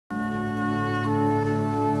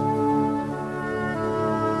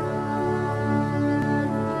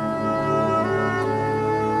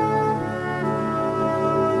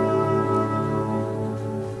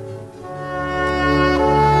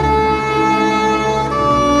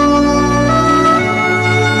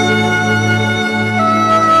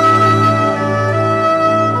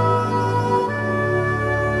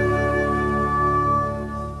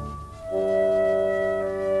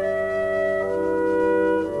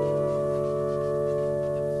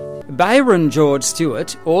Byron George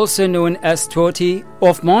Stewart, also known as Stuarty,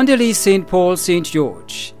 of Mondelez St. Paul St.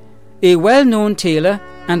 George, a well-known tailor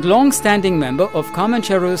and long-standing member of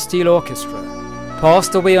Comancheros Steel Orchestra,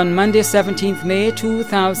 passed away on Monday 17th May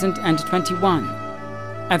 2021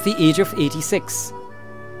 at the age of 86.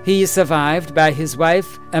 He is survived by his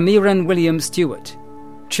wife Amiran Williams Stewart,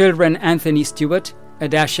 children Anthony Stewart,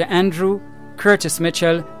 Adasha Andrew, Curtis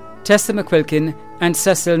Mitchell, Tessa McQuilkin, and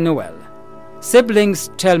Cecil Noel.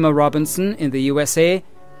 Siblings Thelma Robinson in the USA,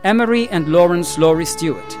 Emery and Lawrence Laurie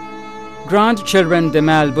Stewart. Grandchildren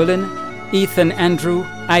Demal Bullen, Ethan Andrew,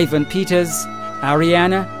 Ivan Peters,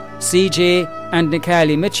 Ariana, CJ and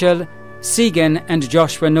Nikali Mitchell, Segan and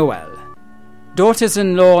Joshua Noel.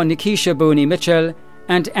 Daughters-in-law Nikisha Boney Mitchell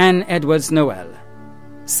and Ann Edwards Noel.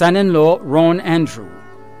 Son-in-law Ron Andrew.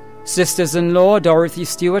 Sisters-in-law Dorothy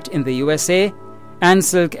Stewart in the USA,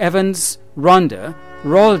 Anselk Evans, Rhonda,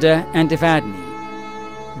 Rolda and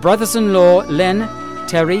Evadne. Brothers-in-law Len,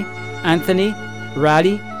 Terry, Anthony,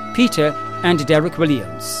 Raleigh, Peter and Derek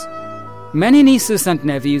Williams. Many nieces and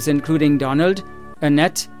nephews including Donald,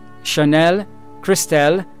 Annette, Chanel,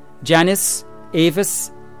 Christelle, Janice,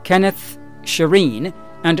 Avis, Kenneth, Shireen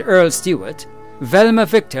and Earl Stewart, Velma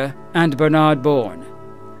Victor and Bernard Bourne.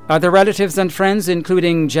 Other relatives and friends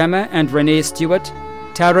including Gemma and Renee Stewart,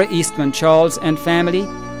 Tara Eastman Charles and family,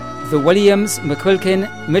 the Williams,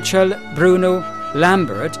 McQuilkin, Mitchell, Bruno,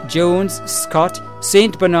 Lambert, Jones, Scott,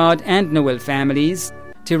 St. Bernard and Noel families,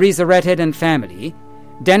 Teresa Redhead and family,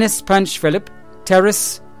 Dennis Punch Phillip,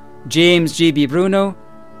 Terrace, James G.B. Bruno,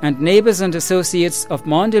 and neighbours and associates of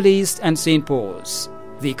Mondelez and St. Paul's,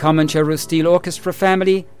 the Comancheros Steel Orchestra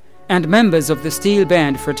family, and members of the Steel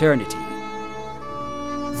Band fraternity.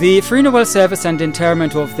 The funeral service and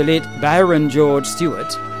interment of the late Byron George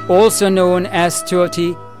Stewart, also known as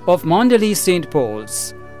Stuarty of Mondelez St.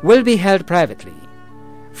 Paul's, will be held privately.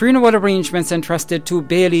 Funeral arrangements entrusted to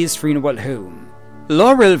Bailey's Funeral Home.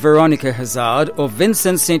 Laurel Veronica Hazard of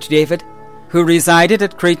Vincent St. David, who resided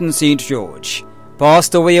at Creighton St. George,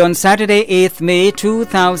 passed away on Saturday 8th May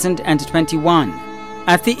 2021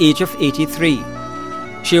 at the age of 83.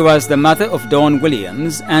 She was the mother of Dawn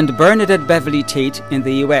Williams and Bernadette Beverly Tate in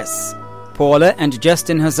the US, Paula and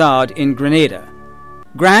Justin Hazard in Grenada,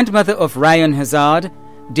 grandmother of Ryan Hazard,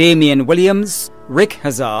 Damian Williams, Rick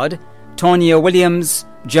Hazard, Tonya Williams,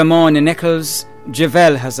 Jamon Nichols,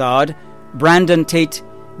 Javelle Hazard, Brandon Tate,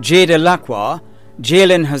 Jada Lacroix,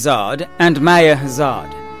 Jalen Hazard, and Maya Hazard.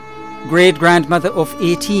 Great-grandmother of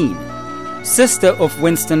 18, sister of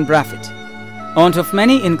Winston Braffett, aunt of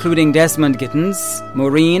many including Desmond Gittins,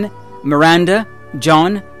 Maureen, Miranda,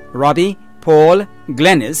 John, Robbie, Paul,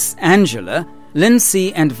 Glennis, Angela,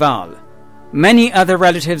 Lindsay, and Val. Many other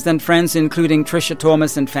relatives and friends including Tricia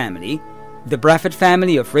Thomas and family, the Braffett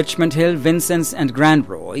family of Richmond Hill, Vincents and Grand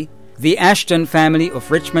Roy, the Ashton family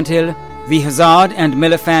of Richmond Hill, the Hazard and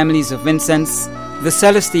Miller families of Vincents, the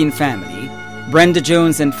Celestine family, Brenda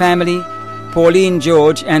Jones and family, Pauline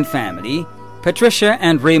George and family, Patricia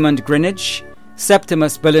and Raymond Greenwich,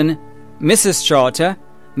 Septimus Bullen, Mrs. Charter,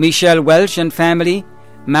 Michelle Welch and family,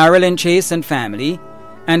 Marilyn Chase and family,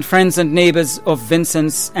 and friends and neighbours of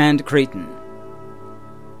Vincents and Creighton.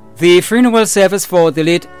 The funeral service for the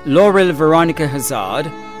late Laurel Veronica Hazard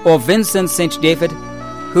of Vincent St. David,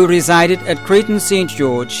 who resided at Creighton St.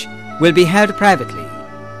 George, will be held privately.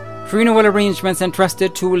 Funeral arrangements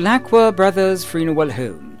entrusted to Lacroix Brothers Funeral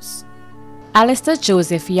Homes. Alistair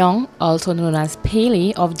Joseph Young, also known as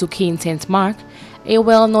Paley of Duquesne St. Mark, a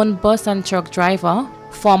well-known bus and truck driver,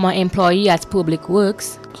 former employee at Public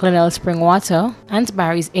Works, Clonel Springwater, and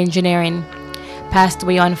Barry's Engineering, passed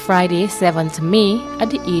away on Friday, 7th May, at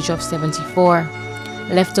the age of 74.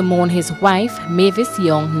 Left to mourn his wife, Mavis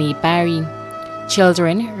Young, née Barry.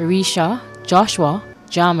 Children, Risha, Joshua,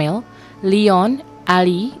 Jamil, Leon,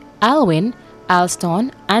 Ali, Alwyn,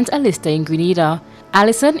 Alston, and Alistair in Grenada,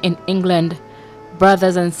 Alison in England.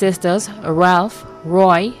 Brothers and sisters, Ralph,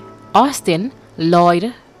 Roy, Austin,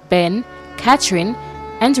 Lloyd, Ben, Catherine,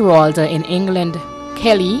 and Rolda in England.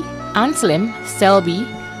 Kelly, Anselm, Selby,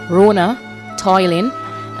 Rona, Toylin,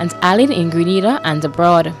 and Alan in Grenada and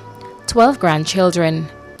abroad. 12 grandchildren,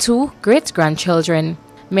 2 great-grandchildren,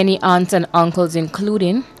 many aunts and uncles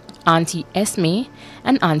including Auntie Esme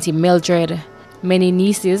and Auntie Mildred, many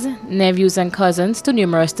nieces, nephews and cousins too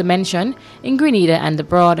numerous to mention in Grenada and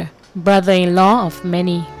abroad. Brother-in-law of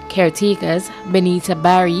many, caretakers, Benita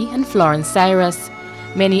Barry and Florence Cyrus,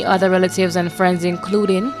 many other relatives and friends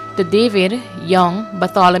including the David, Young,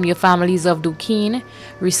 Bartholomew families of Duquesne,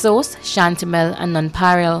 Resource, Chantimel and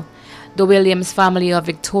Nonpareil, the Williams family of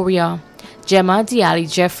Victoria, Gemma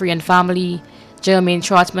Diali Jeffrey and family, Jermaine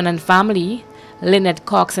Trotman and family, Lynette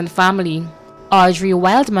Cox and family, Audrey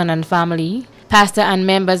Wildman and family, pastor and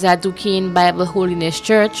members at Duquesne Bible Holiness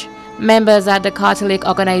Church, members at the Catholic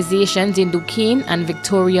organizations in Duquesne and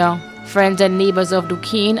Victoria, friends and neighbors of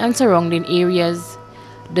Duquesne and surrounding areas.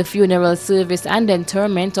 The funeral service and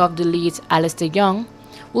interment of the late Alistair Young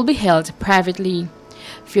will be held privately.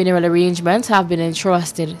 Funeral arrangements have been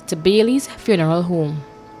entrusted to Bailey's Funeral Home.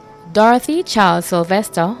 Dorothy Charles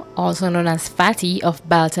Sylvester, also known as Fatty of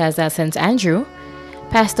Balthazar St. Andrew,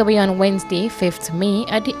 passed away on Wednesday, 5th May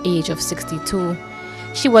at the age of 62.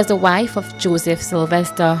 She was the wife of Joseph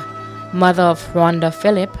Sylvester, mother of Rhonda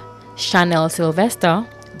Phillip, Chanel Sylvester,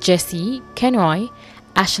 Jessie, Kenroy,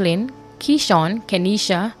 Ashlyn, Keyshawn,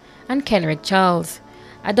 Kenisha, and Kenrick Charles,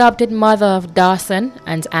 adopted mother of Dawson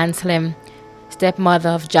and Anselm, stepmother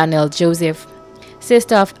of Janelle Joseph,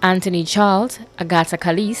 sister of Anthony Charles, Agatha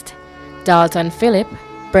Caliste, Dalton Phillip,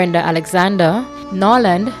 Brenda Alexander,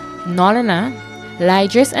 Norland, Nolana,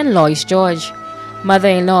 Lydris and Lois George,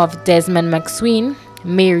 mother-in-law of Desmond McSween,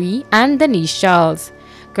 Mary and Denise Charles,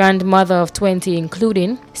 grandmother of 20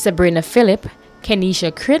 including Sabrina Phillip,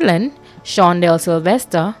 Kenisha Cridlin, Shondell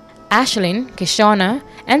Sylvester, Ashlyn, Kishona,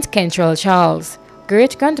 and Kentrell Charles,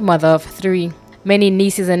 great-grandmother of 3, many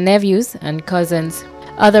nieces and nephews and cousins.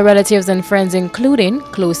 Other relatives and friends including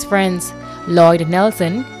close friends Lloyd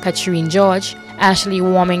Nelson, Katrine George, Ashley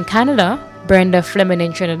Warm in Canada, Brenda Fleming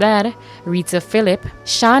in Trinidad, Rita Phillip,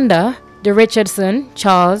 Shanda, the Richardson,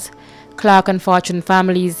 Charles, Clark and Fortune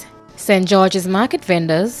families, St. George's market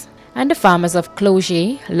vendors, and the farmers of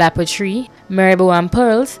Clogier, Lapotree, Maribou and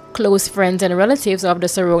Pearls, close friends and relatives of the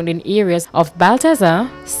surrounding areas of Balthazar,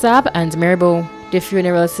 Sab and Maribou. The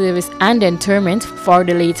funeral service and interment for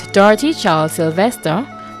the late Dorothy Charles Sylvester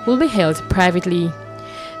will be held privately.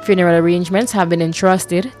 Funeral arrangements have been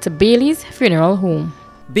entrusted to Bailey's Funeral Home.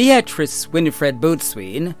 Beatrice Winifred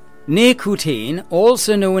Boatswain, née Coutain,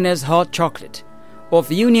 also known as Hot Chocolate,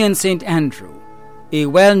 of Union St. Andrew, a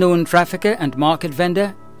well-known trafficker and market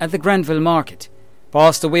vendor at the Granville Market,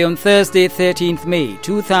 passed away on Thursday, 13th May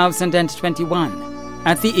 2021,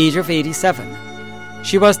 at the age of 87.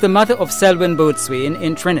 She was the mother of Selwyn Boatswain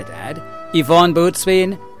in Trinidad, Yvonne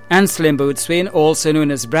Boatswain, Anselm Boatswain, also known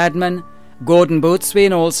as Bradman, Gordon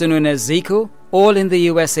Boatswain, also known as Zico, all in the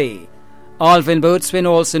USA, Alvin Boatswain,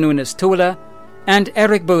 also known as Tola, and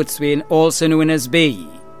Eric Boatswain, also known as Bayi.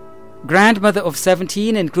 Grandmother of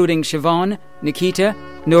 17, including Siobhan, Nikita,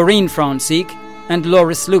 Noreen Francique, and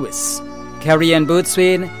Loris Lewis, Carrie-Anne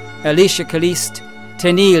Boatswain, Alicia Caliste,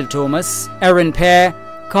 Tenille Thomas, Erin Pear,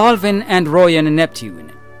 Calvin and Royan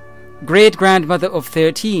Neptune. Great-grandmother of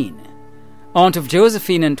 13, aunt of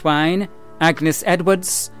Josephine and Twine, Agnes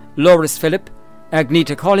Edwards, Loris Phillip,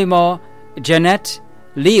 Agneta Collymore, Jeanette,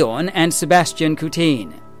 Leon and Sebastian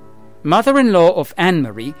Coutain. Mother-in-law of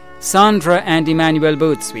Anne-Marie, Sandra and Emmanuel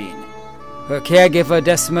Boatswain. Her caregiver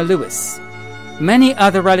Decima Lewis. Many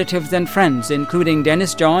other relatives and friends including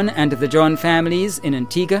Dennis John and the John families in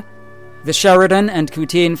Antigua, the Sheridan and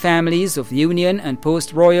Coutain families of Union and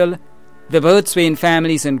Post Royal, the Boatswain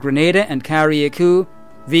families in Grenada and Carriacou,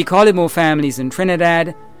 the Collymore families in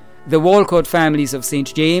Trinidad, the Walcott families of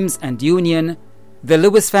St. James and Union, the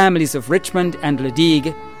Lewis families of Richmond and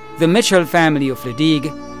Ladigue, the Mitchell family of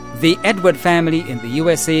Ladigue, the Edward family in the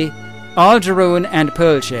USA, Algerone and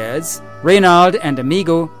Pearlshares, Reynald and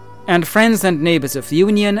Amigo, and friends and neighbours of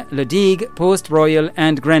Union, Ladigue, Post Royal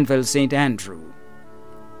and Grenville St. Andrew.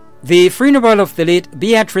 The funeral of the late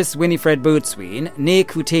Beatrice Winifred Boatswain, née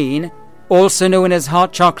Coutain, also known as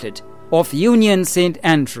Hot Chocolate, of Union St.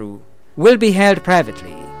 Andrew, will be held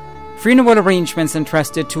privately. Funeral arrangements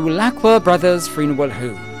entrusted to Lackwell Brothers Funeral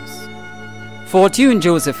Homes. Fortune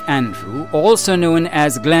Joseph Andrew, also known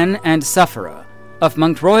as Glenn and Sufferer, of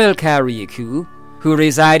Mount Royal Carriacou, who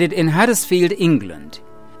resided in Huddersfield, England,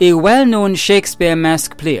 a well-known Shakespeare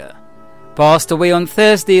masque player, passed away on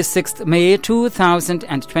Thursday, 6th May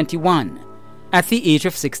 2021, at the age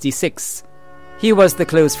of 66. He was the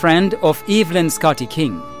close friend of Evelyn Scotty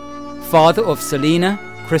King, father of Selena,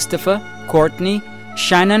 Christopher, Courtney,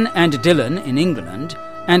 Shannon and Dylan in England,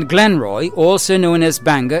 and Glenroy, also known as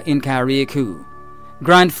Banga in Carriacou,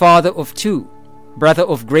 grandfather of 2, brother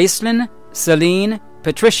of Gracelyn, Celine,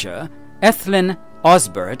 Patricia, Ethlyn,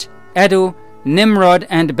 Osbert, Edo, Nimrod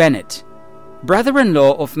and Bennett,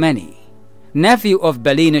 brother-in-law of many, nephew of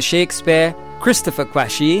Bellina Shakespeare, Christopher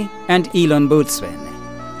Quashie, and Elon Boatswain,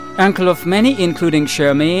 uncle of many including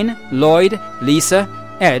Charmaine, Lloyd, Lisa,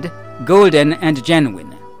 Ed, Golden and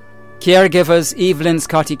Genuine, caregivers Evelyn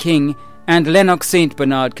Scotty King and Lennox St.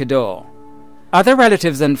 Bernard Cador. Other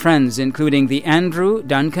relatives and friends including the Andrew,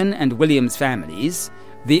 Duncan and Williams families,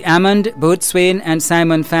 the Ammond, Boatswain and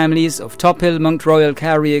Simon families of Tophill, Mount Royal,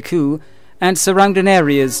 Carriacou and surrounding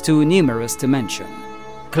areas too numerous to mention.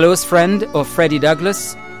 Close friend of Freddie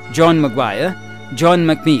Douglass, John Maguire, John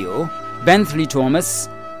McMeo, Bentley Thomas,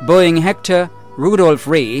 Boeing Hector, Rudolph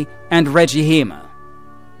Ray and Reggie Hamer.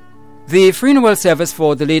 The funeral service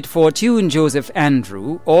for the late Fortune Joseph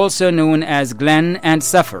Andrew, also known as Glenn and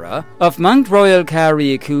Sufferer, of Mount Royal,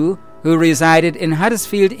 Carriacou, who resided in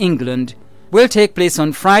Huddersfield, England, will take place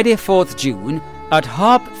on Friday, 4th June at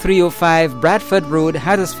Harp 305 Bradford Road,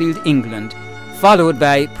 Huddersfield, England, followed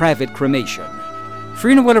by private cremation.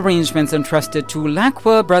 Funeral arrangements entrusted to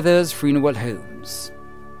Lacquer Brothers Funeral Homes.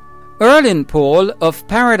 Erlyn Paul of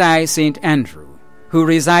Paradise St. Andrew, who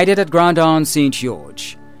resided at Grandon St.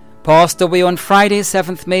 George, passed away on Friday,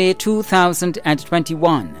 7th May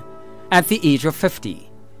 2021 at the age of 50,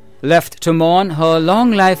 left to mourn her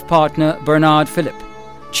long-life partner Bernard Phillip,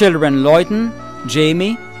 children Lloyden,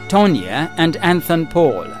 Jamie, Tonya and Anthony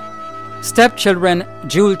Paul, stepchildren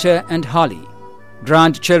Julta and Holly,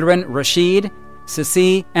 grandchildren Rashid,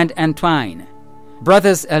 Ceci and Antoine,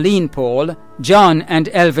 brothers Aline Paul, John and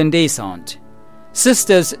Elvin Desant,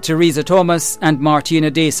 sisters Teresa Thomas and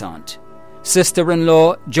Martina Desant,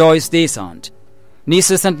 sister-in-law Joyce Desant,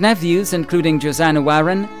 nieces and nephews including Josanna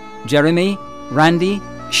Warren, Jeremy, Randy,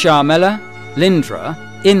 Sharmella,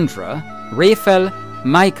 Lindra, Indra, Raphael,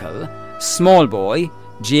 Michael, Smallboy,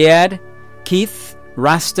 Jad, Keith,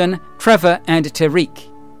 Raston, Trevor and Tariq.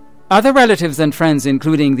 Other relatives and friends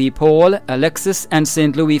including the Paul, Alexis and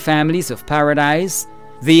St. Louis families of Paradise,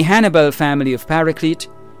 the Hannibal family of Paraclete,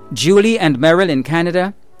 Julie and Merrill in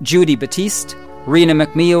Canada, Judy Batiste, Rena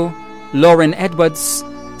McMeo, Lauren Edwards,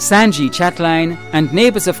 Sanji Chatline and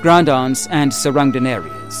neighbours of Grandons and surrounding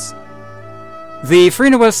areas. The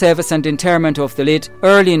funeral service and interment of the late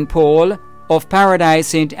Erlyn Paul of Paradise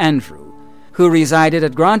St. Andrew, who resided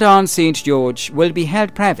at Grandon St. George, will be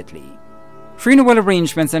held privately. Funeral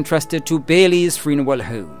arrangements entrusted to Bailey's Funeral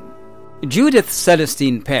Home. Judith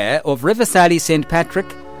Celestine Pear of Riversally St.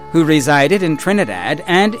 Patrick, who resided in Trinidad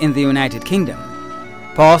and in the United Kingdom,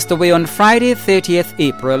 passed away on Friday, 30th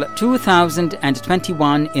April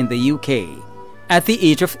 2021 in the UK, at the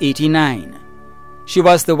age of 89. She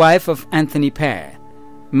was the wife of Anthony Pear,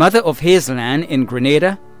 mother of Hazel Ann in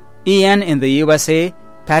Grenada, Ian in the USA,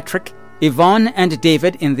 Patrick, Yvonne and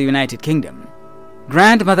David in the United Kingdom,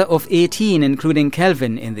 grandmother of 18 including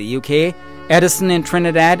Kelvin in the UK, Edison in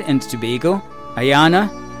Trinidad and Tobago, Ayana,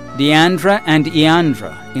 Deandra and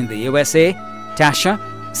Iandra in the USA, Tasha,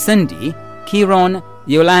 Cindy, Kieron,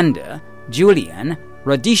 Yolanda, Julian,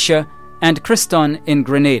 Radisha and Kriston in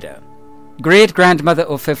Grenada, great-grandmother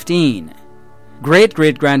of 15,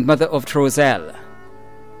 great-great-grandmother of Trozelle,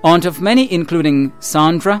 aunt of many including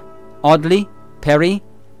Sandra, Audley, Perry,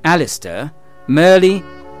 Alistair, Merle,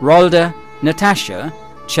 Rolda, Natasha,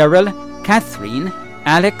 Cheryl, Catherine,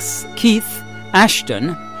 Alex, Keith,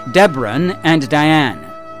 Ashton, Debron and Diane.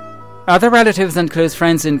 Other relatives and close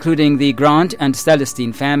friends including the Grant and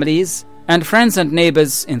Celestine families, and friends and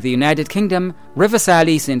neighbours in the United Kingdom,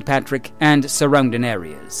 Riversally, St. Patrick and surrounding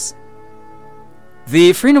areas.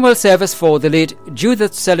 The funeral service for the late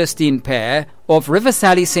Judith Celestine Pear of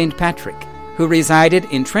Riversally, St. Patrick, who resided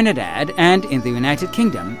in Trinidad and in the United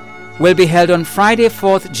Kingdom, will be held on Friday,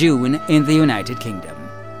 4th June in the United Kingdom.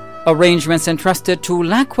 Arrangements entrusted to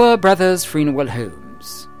Lacquer Brothers Funeral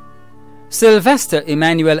Homes. Sylvester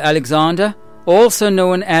Emmanuel Alexander, also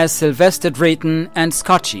known as Sylvester Drayton and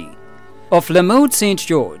Scotchy, of Lamode St.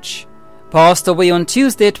 George, passed away on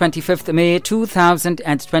Tuesday, 25th May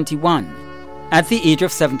 2021, at the age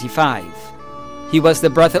of 75. He was the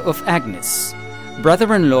brother of Agnes,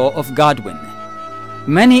 brother-in-law of Godwin.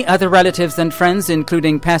 Many other relatives and friends,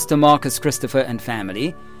 including Pastor Marcus Christopher and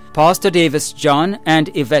family, Pastor Davis John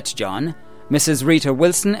and Yvette John, Mrs. Rita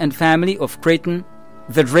Wilson and family of Creighton,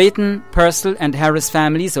 the Drayton, Purcell and Harris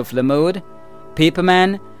families of Lamode,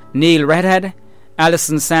 Paperman, Neil Redhead,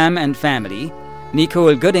 Alison Sam and family,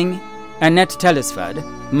 Nicole Gooding, Annette Telesford,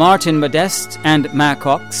 Martin Modeste and Ma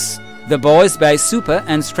Cox, the boys by Super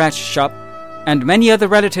and Stratch Shop, and many other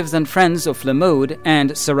relatives and friends of Lamode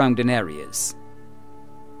and surrounding areas.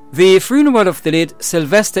 The funeral of the late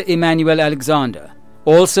Sylvester Emmanuel Alexander,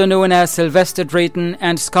 also known as Sylvester Drayton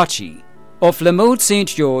and Scotchy, of Lamode St.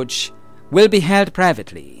 George, will be held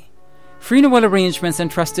privately. Funeral arrangements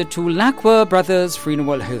entrusted to Lacquer Brothers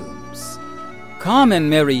Funeral Homes. Carmen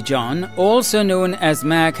Mary John, also known as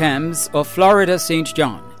Mac Hams of Florida St.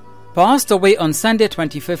 John, passed away on Sunday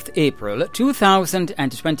 25th April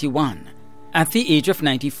 2021 at the age of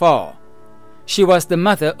 94. She was the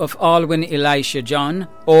mother of Alwyn Elisha John,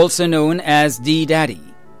 also known as D. Daddy.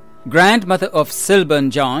 grandmother of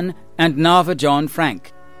Silburn John and Nava John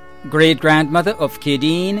Frank, great-grandmother of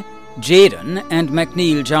Cadine, Jaden and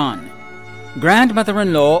McNeil John,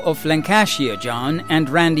 grandmother-in-law of Lancashire John and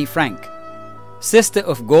Randy Frank, sister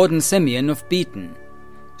of Gordon Simeon of Beaton,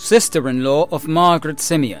 sister-in-law of Margaret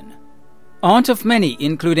Simeon, aunt of many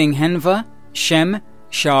including Henva, Shem,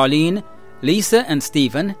 Charlene, Lisa and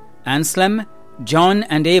Stephen, Anselm, John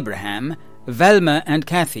and Abraham, Velma and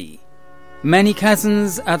Kathy. Many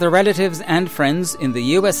cousins, other relatives and friends in the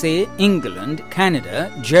USA, England,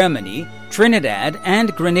 Canada, Germany, Trinidad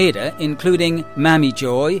and Grenada, including Mammy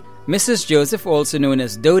Joy, Mrs. Joseph, also known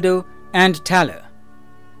as Dodo, and Tala.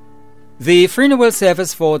 The funeral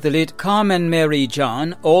service for the late Carmen Mary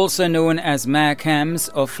John, also known as Ma Cams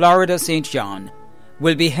of Florida St. John,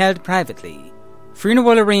 will be held privately.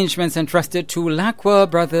 Funeral arrangements entrusted to Lacroix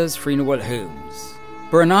Brothers Funeral Homes.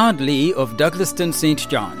 Bernard Lee of Douglaston St.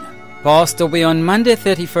 John passed away on Monday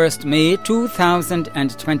 31st May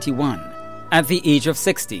 2021 at the age of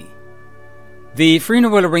 60. The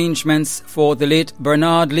funeral arrangements for the late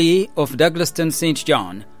Bernard Lee of Douglaston St.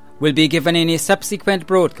 John will be given in a subsequent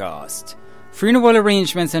broadcast. Funeral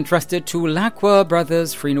arrangements entrusted to Lacroix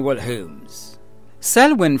Brothers Funeral Homes.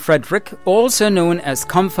 Selwyn Frederick, also known as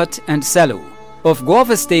Comfort and Cello, of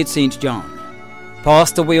Guava State St. John,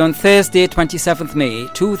 passed away on Thursday 27th May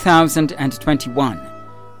 2021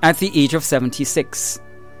 at the age of 76.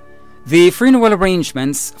 The funeral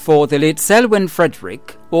arrangements for the late Selwyn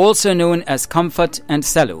Frederick, also known as Comfort and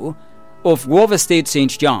Cello, of Guava State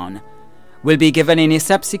St. John, will be given in a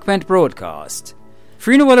subsequent broadcast.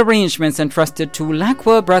 Funeral arrangements entrusted to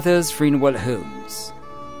Lacroix Brothers Funeral Homes.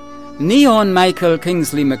 Neon Michael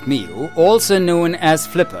Kingsley McNeil, also known as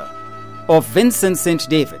Flipper, of Vincent St.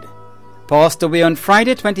 David, passed away on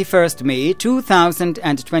Friday 21st May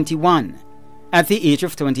 2021 at the age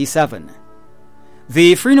of 27.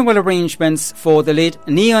 The funeral arrangements for the late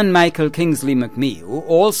Neon Michael Kingsley McNeil,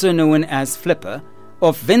 also known as Flipper,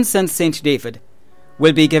 of Vincent St. David,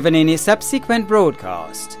 will be given in a subsequent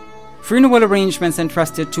broadcast. Funeral arrangements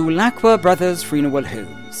entrusted to Lacroix Brothers Funeral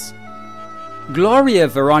Homes. Gloria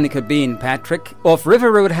Veronica Bain Patrick, of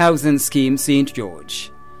River Road Housing Scheme, St.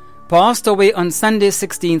 George, passed away on Sunday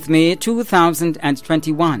 16th May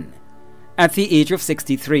 2021 at the age of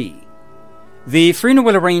 63. The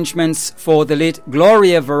funeral arrangements for the late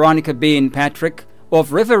Gloria Veronica Bain Patrick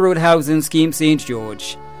of River Road Housing Scheme, St.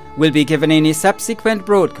 George, will be given in a subsequent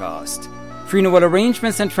broadcast. Funeral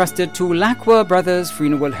arrangements entrusted to Lacroix Brothers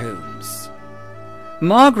Funeral Homes.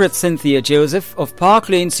 Margaret Cynthia Joseph of Park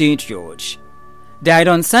Lane, St. George, died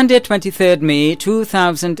on Sunday 23rd May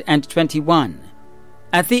 2021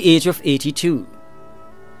 at the age of 82.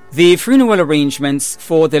 The funeral arrangements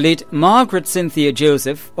for the late Margaret Cynthia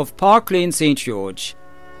Joseph of Park Lane, St. George,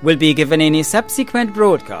 will be given in a subsequent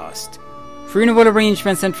broadcast. Funeral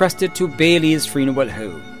arrangements entrusted to Bailey's Funeral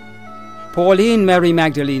Home. Pauline Mary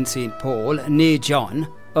Magdalene St. Paul, née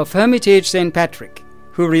John, of Hermitage St. Patrick,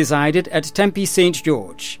 who resided at Tempe St.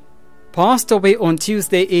 George, passed away on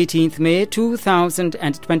Tuesday 18th May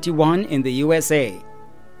 2021 in the USA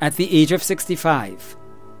at the age of 65.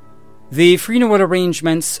 The funeral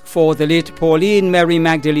arrangements for the late Pauline Mary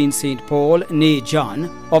Magdalene St. Paul, née John,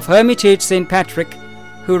 of Hermitage St. Patrick,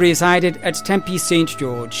 who resided at Tempe St.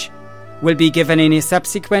 George, will be given in a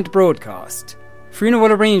subsequent broadcast.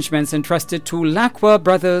 Funeral arrangements entrusted to Lacroix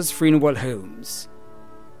Brothers Funeral Homes.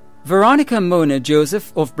 Veronica Mona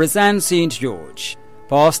Joseph of Brazan St. George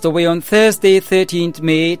passed away on Thursday 13th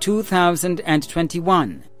May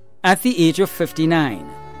 2021 at the age of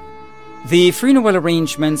 59. The funeral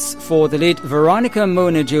arrangements for the late Veronica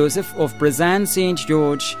Mona Joseph of Brazan St.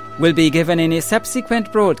 George will be given in a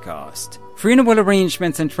subsequent broadcast. Funeral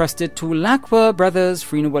arrangements entrusted to Lacroix Brothers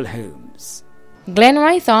Funeral Homes.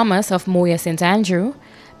 Glenroy Thomas of Moya St. Andrew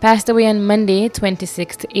passed away on Monday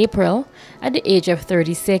 26th April at the age of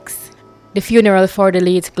 36. The funeral for the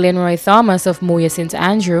late Glenroy Thomas of Moya St.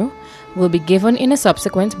 Andrew will be given in a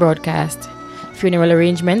subsequent broadcast. Funeral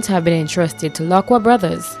arrangements have been entrusted to Lacroix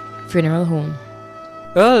Brothers Funeral Home.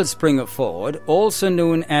 Earl Springer Ford, also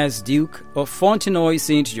known as Duke of Fontenoy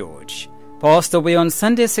St. George, passed away on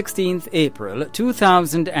Sunday 16th April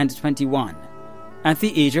 2021 at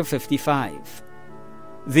the age of 55.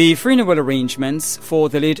 The funeral arrangements for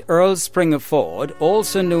the late Earl Springer Ford,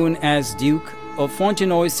 also known as Duke of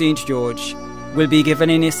Fontenoy St. George, will be given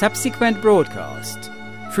in a subsequent broadcast.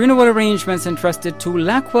 Funeral arrangements entrusted to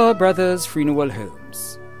Lacroix Brothers Funeral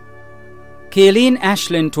Homes. Kayleen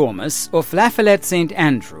Ashlyn Thomas of Lafayette St.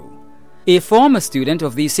 Andrew, a former student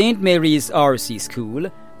of the St. Mary's RC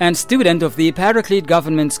School and student of the Paraclete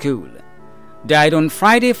Government School, died on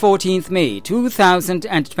Friday 14th May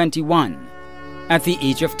 2021 at the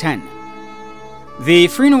age of 10. The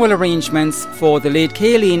funeral arrangements for the late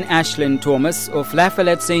Kayleen Ashlyn Thomas of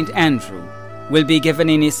Lafayette St. Andrew will be given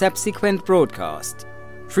in a subsequent broadcast.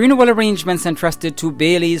 Funeral arrangements entrusted to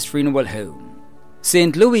Bailey's Funeral Home.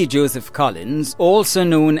 St. Louis Joseph Collins, also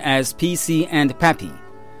known as PC and Pappy,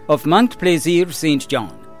 of Mount Plaisir, St.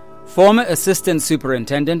 John, former Assistant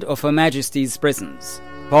Superintendent of Her Majesty's Prisons,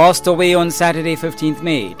 passed away on Saturday 15th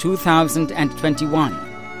May 2021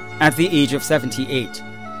 at the age of 78.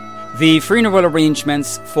 The funeral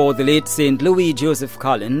arrangements for the late St. Louis Joseph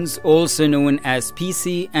Collins, also known as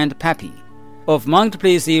PC and Pappy, of Mount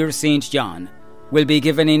Plaisir, St. John, will be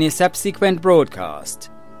given in a subsequent broadcast.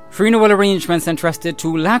 Funeral arrangements entrusted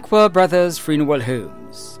to Lacqua Brothers Funeral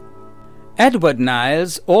Homes. Edward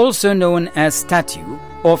Niles, also known as Statue,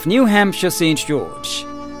 of New Hampshire St. George,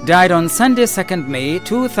 died on Sunday 2nd May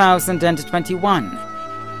 2021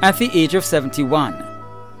 at the age of 71.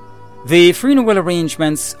 The funeral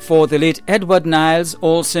arrangements for the late Edward Niles,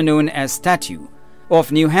 also known as Statue,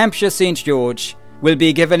 of New Hampshire St. George, will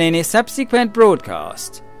be given in a subsequent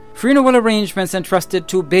broadcast. Funeral arrangements entrusted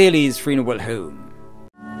to Bailey's Funeral Home.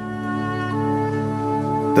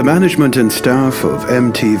 The management and staff of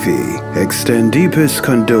MTV extend deepest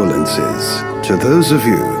condolences to those of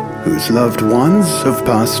you whose loved ones have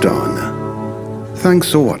passed on.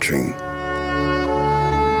 Thanks for watching.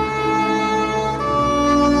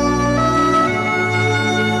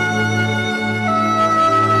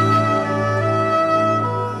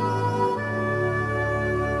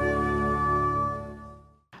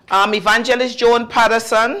 I'm Evangelist Joan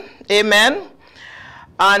Patterson, amen,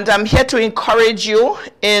 and I'm here to encourage you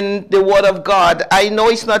in the Word of God. I know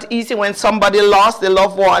it's not easy when somebody lost their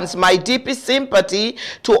loved ones. My deepest sympathy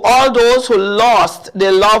to all those who lost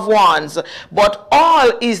their loved ones, but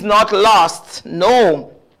all is not lost,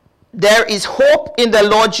 no. There is hope in the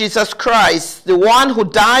Lord Jesus Christ, the one who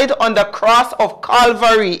died on the cross of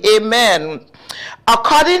Calvary, amen.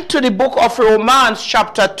 According to the book of Romans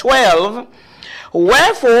chapter 12,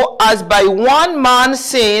 wherefore, as by one man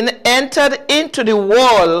sin entered into the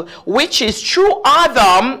world, which is through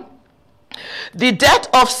Adam, the death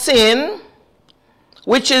of sin,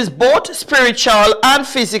 which is both spiritual and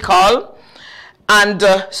physical, and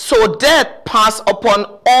so death passed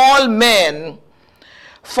upon all men.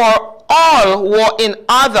 For all were in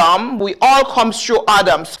Adam, we all come through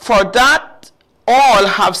Adam. For that all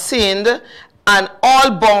have sinned, and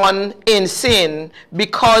all born in sin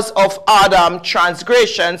because of Adam's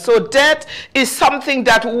transgression. So death is something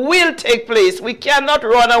that will take place. We cannot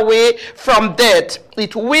run away from death.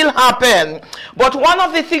 It will happen. But one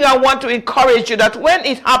of the things I want to encourage you, that when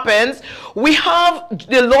it happens, we have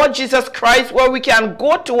the Lord Jesus Christ where we can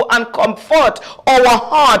go to and comfort our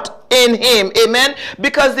heart in him, amen,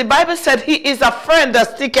 because the Bible said he is a friend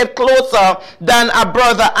that sticketh closer than a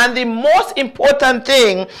brother. And the most important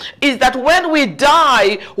thing is that when we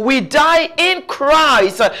die in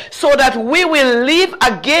Christ, so that we will live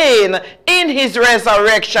again in his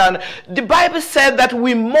resurrection. The Bible said that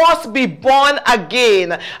we must be born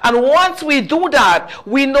again, and once we do that,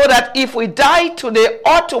 we know that if we die today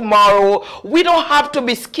or tomorrow, we don't have to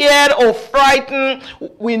be scared or frightened.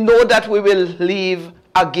 We know that we will live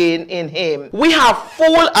again in him. We have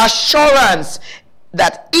full assurance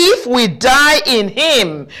that if we die in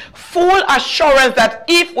him, full assurance that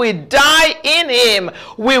if we die in him,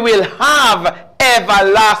 we will have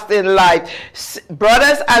everlasting life.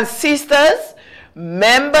 Brothers and sisters,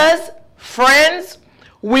 members, friends,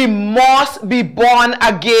 we must be born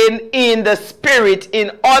again in the spirit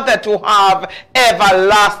in order to have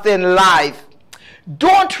everlasting life.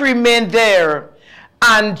 Don't remain there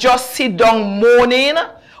and just sit down mourning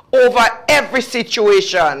over every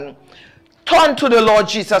situation. Turn to the Lord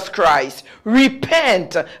Jesus Christ.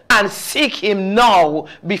 Repent and seek him now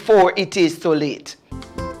before it is too late.